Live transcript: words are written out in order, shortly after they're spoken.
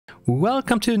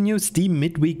Welcome to a new Steam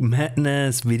Midweek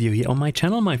Madness video here on my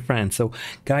channel, my friends. So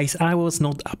guys, I was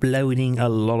not uploading a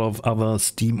lot of other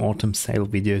Steam Autumn Sale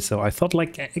videos, so I thought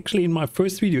like actually in my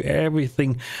first video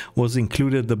everything was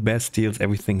included, the best deals,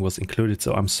 everything was included.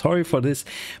 So I'm sorry for this,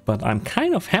 but I'm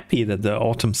kind of happy that the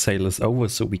Autumn Sale is over,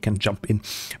 so we can jump in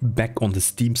back on the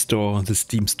Steam Store,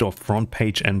 front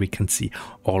page, and we can see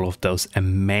all of those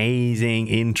amazing,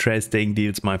 interesting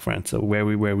deals, my friends. So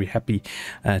very happy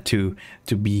to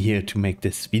be here to make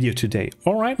this video today.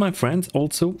 All right, my friends,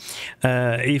 also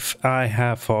if I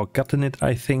have forgotten it,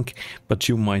 I think, but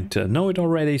you might know it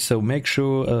already, so make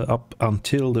sure up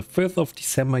until the 1st of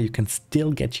December you can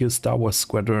still get your Star Wars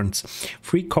Squadrons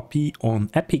free copy on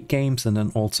Epic Games, and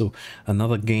then also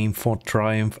another game for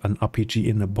Triumph, an RPG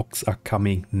in a box, are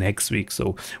coming next week.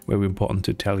 So very important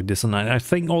to tell you this, and I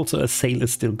think also a sale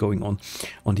is still going on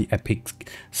the Epic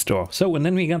Store. So, and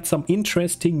then we got some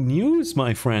interesting news,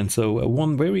 my friends. So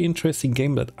one very interesting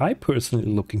game that I personally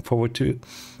looking forward to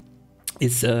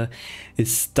is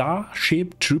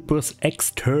Starship Troopers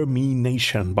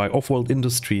Extermination by Offworld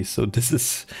Industries. So this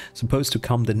is supposed to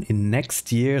come then in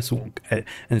next year, so and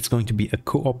it's going to be a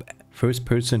co-op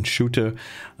first-person shooter,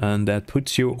 and that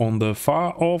puts you on the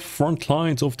far-off front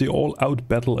lines of the all-out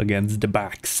battle against the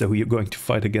bugs. So you're going to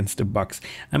fight against the bugs.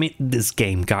 I mean, this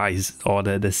game, guys, or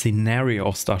the scenario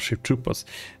of Starship Troopers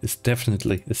is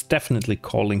definitely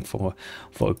calling for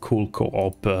a cool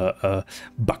co-op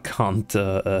bug hunt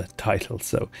title.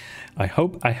 So I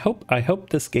hope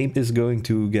this game is going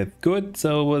to get good.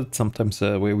 So it's sometimes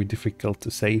very difficult to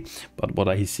say, but what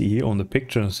I see here on the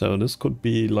picture, so this could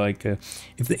be like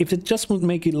if it just would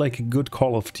make it like a good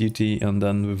Call of Duty, and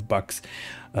then with bugs,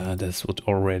 this would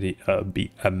already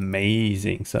be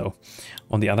amazing. So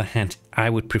on the other hand, I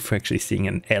would prefer actually seeing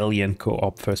an alien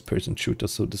co-op first-person shooter,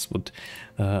 so this would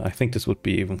I think this would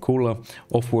be even cooler.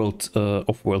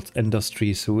 Offworld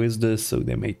Industries, who is this? So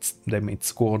they made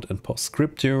Squad and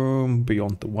Postscriptum,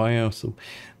 Beyond the Wire, so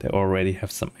they already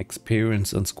have some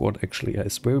experience, and Squad actually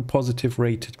is very positive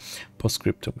rated,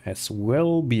 Postscriptum as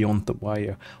well, Beyond the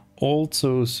Wire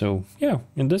also. So yeah,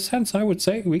 in this sense I would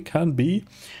say we can be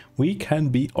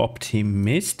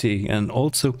optimistic. And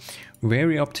also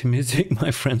very optimistic, my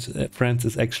friends,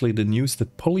 is actually the news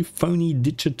that Polyphony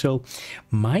Digital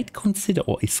might consider,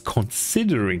 or is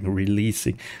considering,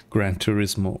 releasing Gran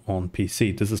Turismo on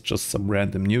PC. This is just some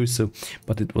random news, so,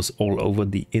 but it was all over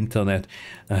the internet,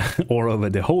 all over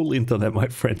the whole internet, my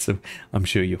friends, so I'm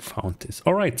sure you found this.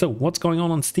 All right, so what's going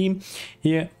on Steam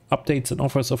here? Updates and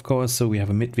offers, of course. So we have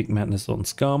a Midweek Madness on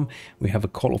Scum. We have a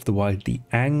Call of the Wild the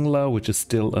Angler, which is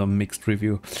still a mixed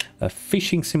review, a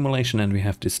fishing simulation, and we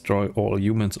have Destroy All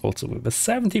Humans also with a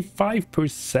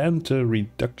 75%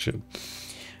 reduction.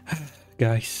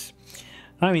 Guys,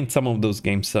 I mean, some of those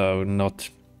games are not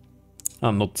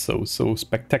so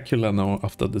spectacular now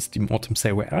after the Steam Autumn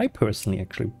Sale, where I personally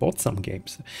actually bought some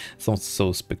games. It's not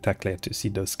so spectacular to see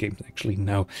those games actually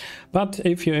now. But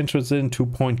if you're interested in 2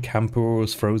 Point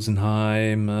Campus,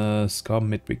 Frozenheim,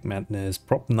 Scum, Midweek Madness,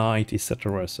 Prop Night,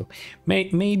 etc., so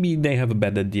maybe they have a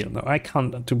better deal. Now I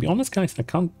can't, to be honest guys, I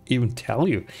can't even tell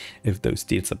you if those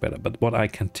deals are better, but what I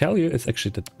can tell you is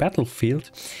actually that Battlefield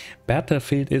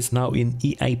is now in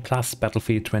EA Plus.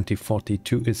 Battlefield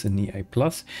 2042 is in EA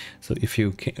Plus. So if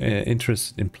you're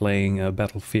interested in playing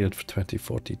Battlefield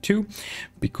 2042,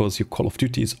 because your Call of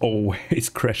Duty is always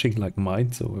crashing like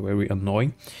mine, so very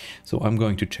annoying, so I'm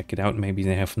going to check it out. Maybe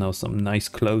they have now some nice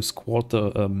close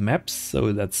quarter maps,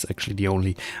 so that's actually the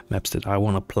only maps that I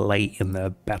want to play in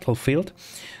the Battlefield.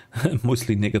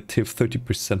 Mostly negative,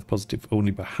 30% positive,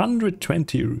 only by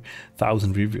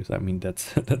 120,000 reviews. I mean,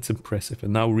 that's impressive.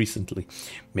 And now recently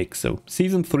mixed. So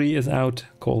season 3 is out,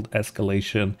 called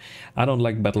Escalation. I don't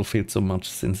like Battlefield so much,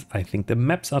 since I think the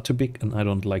maps are too big, and I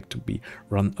don't like to be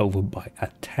run over by a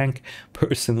tank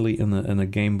personally in a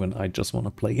game when I just want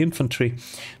to play infantry.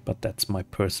 But that's my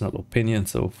personal opinion.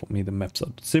 So for me, the maps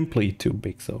are simply too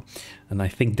big. So, and I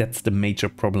think that's the major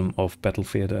problem of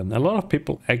Battlefield, and a lot of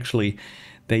people actually,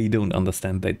 they don't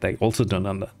understand that. They also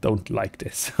don't like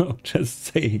this. So just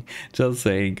saying,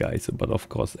 guys. But of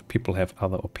course, people have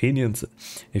other opinions.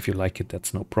 If you like it,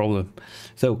 that's no problem.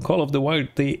 So Call of the Wild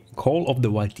the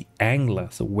Angler.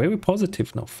 So very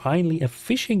positive now. Finally, a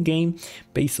fishing game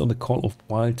based on the Call of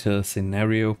Wild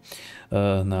scenario.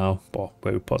 Now,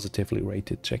 very positively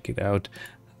rated. Check it out.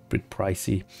 Bit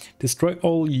pricey. Destroy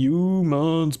All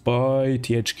Humans by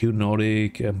THQ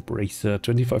Nordic, Embracer,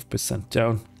 25%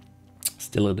 down.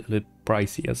 Still a little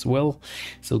pricey as well.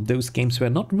 So those games were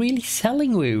not really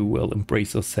selling very well,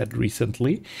 Embracer said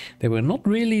recently. They were not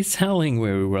really selling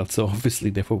very well, so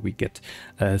obviously therefore we get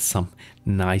some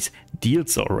nice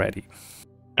deals already.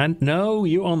 And no,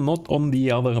 you are not on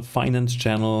the other finance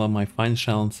channel, my finance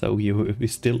channel, so you're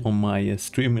still on my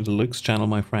Stream Deluxe channel,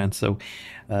 my friend. So,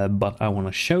 but I want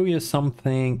to show you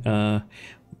something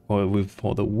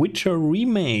for the Witcher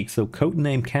remake. So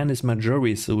codename Canis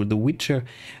Majoris. So the Witcher,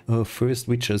 first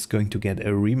Witcher is going to get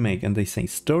a remake, and they say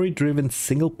story-driven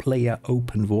single-player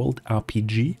open-world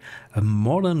RPG, a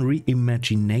modern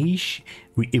reimagining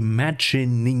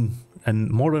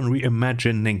and modern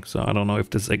reimagining, so I don't know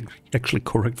if this is actually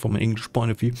correct from an English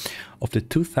point of view, of the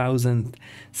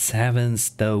 2007's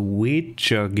The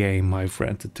Witcher game, my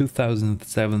friend. The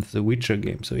 2007 The Witcher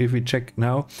game. So if we check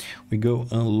now, we go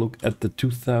and look at the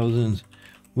 2000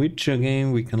 Witcher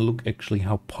game, we can look actually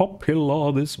how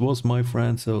popular this was, my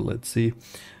friend. So let's see.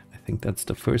 I think that's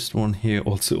the first one here,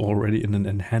 also already in an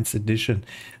enhanced edition.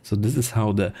 So this is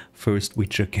how the first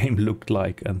Witcher game looked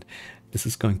like, and this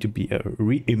is going to be a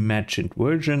reimagined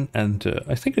version, and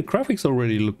I think the graphics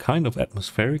already look kind of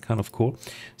atmospheric, kind of cool.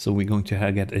 So we're going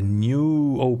to get a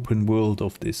new open world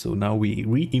of this. So now we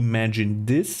reimagine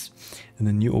this in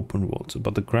a new open world. So,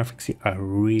 but the graphics here I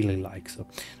really like. So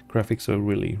the graphics are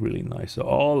really, really nice. So,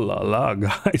 oh la la,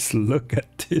 guys, look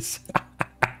at this.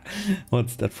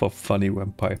 What's that for funny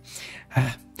vampire?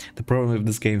 The problem with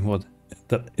this game was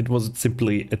that it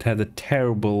had a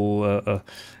terrible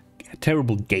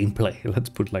gameplay. Let's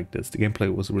put it like this. The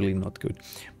gameplay was really not good,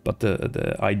 but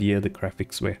the idea, the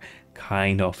graphics were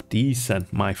kind of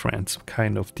decent, my friends,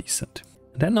 kind of decent.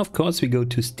 Then of course we go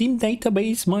to Steam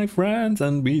database, my friends,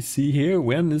 and we see here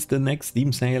when is the next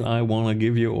Steam sale. I want to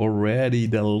give you already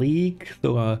the leak.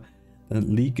 So the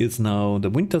leak is now the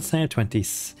winter sale,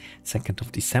 22nd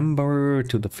of December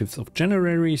to the 5th of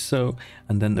January. So,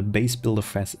 and then the base builder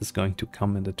fest is going to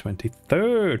come in the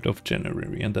 23rd of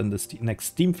January. And then the next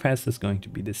Steam fest is going to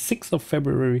be the 6th of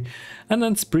February. And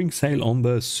then spring sale on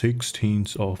the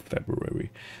 16th of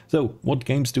February. So what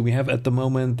games do we have at the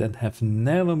moment that have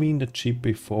never been that cheap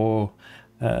before?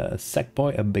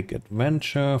 Sackboy, A Big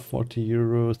Adventure, 40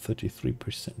 euros,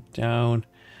 33% down.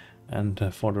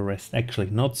 And for the rest, actually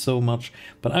not so much.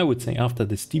 But I would say after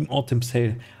the Steam Autumn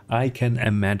sale, I can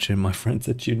imagine, my friends,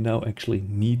 that you now actually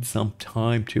need some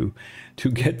time to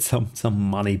get some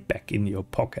money back in your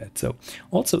pocket. So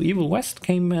also Evil West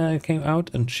came out,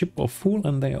 and Ship of Fool,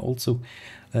 and they are also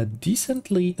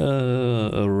decently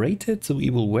rated. So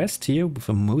Evil West here with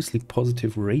a mostly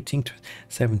positive rating,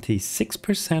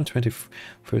 76%,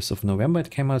 21st of November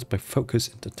it came out by Focus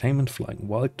Entertainment, Flying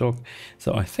Wild Dog.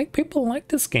 So I think people like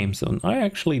this game. So I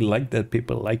actually like that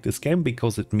people like this game,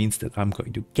 because it means that I'm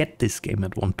going to get this game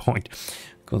at one point,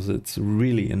 because it's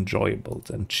really enjoyable.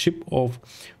 And Ship of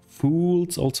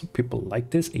Fools, also people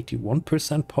like this,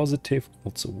 81% positive,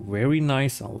 also very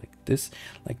nice. I like this,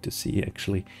 like to see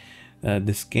actually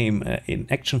this game in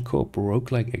action co-op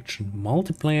roguelike action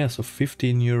multiplayer, so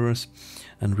 15 euros,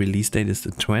 and release date is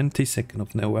the 22nd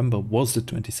of November, was the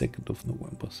 22nd of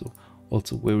November. So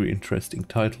also very interesting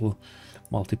title,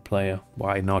 multiplayer,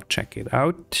 why not check it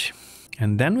out.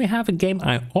 And then we have a game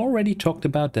I already talked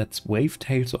about, that's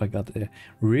Wavetales. So I got a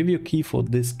review key for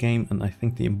this game, and I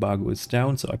think the embargo is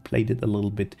down, so I played it a little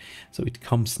bit. So it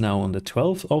comes now on the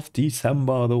 12th of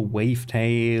December, the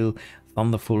Wavetale,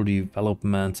 Thunderful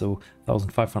development, so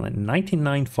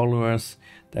 1,599 followers.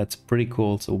 That's pretty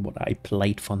cool. So what I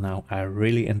played for now, I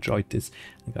really enjoyed this.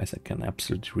 And guys, I can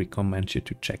absolutely recommend you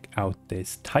to check out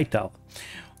this title.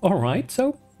 All right,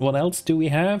 so what else do we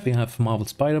have? We have Marvel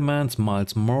Spider-Man,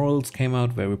 Miles Morales came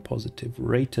out, very positive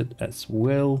rated as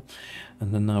well.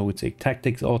 And then I would say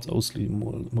Tactics Odds, also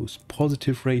most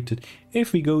positive rated.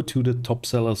 If we go to the top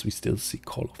sellers, we still see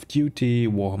Call of Duty,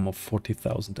 Warhammer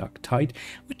 40,000 Darktide,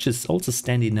 which is also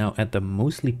standing now at the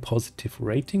mostly positive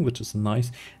rating, which is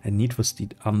nice. And Need for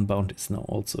Speed Unbound is now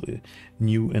also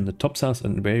new in the top sellers,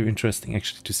 and very interesting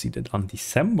actually to see that on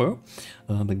December,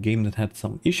 the game that had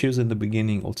some issues in the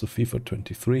beginning, also FIFA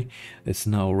 23, is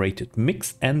now rated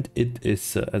mixed, and it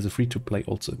is as a free-to-play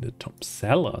also in the top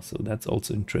seller. So that's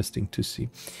also interesting to see.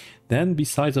 Then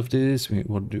besides of this,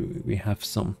 we have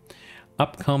some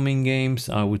upcoming games.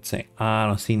 I would say I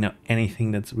don't see now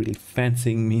anything that's really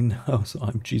fancying me now. So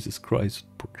I'm Jesus Christ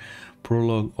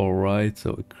Prologue, all right.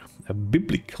 So a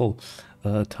biblical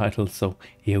title. So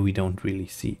here we don't really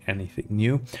see anything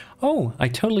new. Oh, I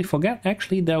totally forgot.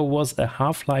 Actually, there was a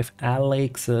Half-Life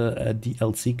Alyx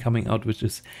DLC coming out, which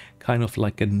is kind of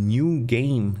like a new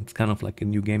game. It's kind of like a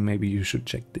new game. Maybe you should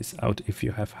check this out if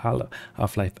you have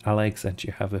Half-Life Alyx and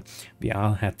you have a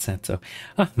VR headset. So,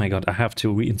 oh my God, I have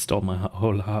to reinstall my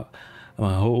whole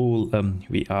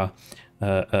VR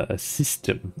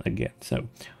system again. So,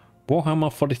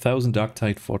 Warhammer 40,000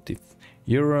 Darktide,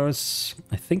 euros.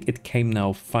 I think it came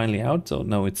now finally out, so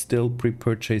no, it's still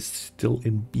pre-purchased, still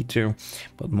in beta,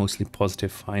 but mostly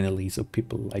positive finally, so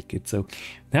people like it. So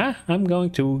yeah, I'm going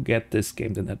to get this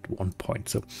game then at one point,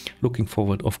 so looking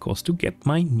forward of course to get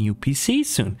my new PC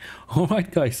soon. All right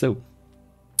guys, so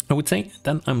I would say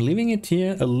then I'm leaving it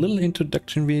here, a little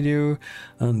introduction video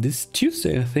this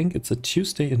Tuesday. I think it's a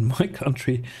Tuesday in my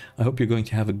country. I hope you're going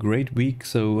to have a great week.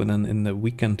 So and then in the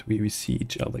weekend we will see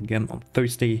each other again on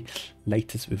Thursday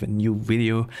latest with a new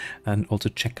video, and also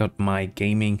check out my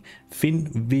gaming Finn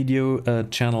video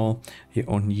channel here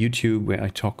on YouTube, where I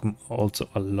talk also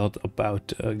a lot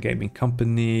about gaming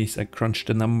companies. I crunch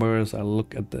the numbers, I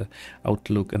look at the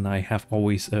outlook, and I have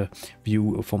always a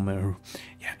view from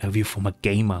a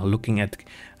gamer, looking at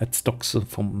stocks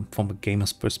from a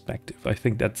gamer's perspective. I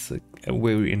think that's a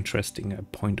very interesting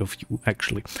point of view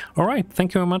actually. All right,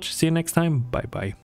 thank you very much, see you next time, bye bye.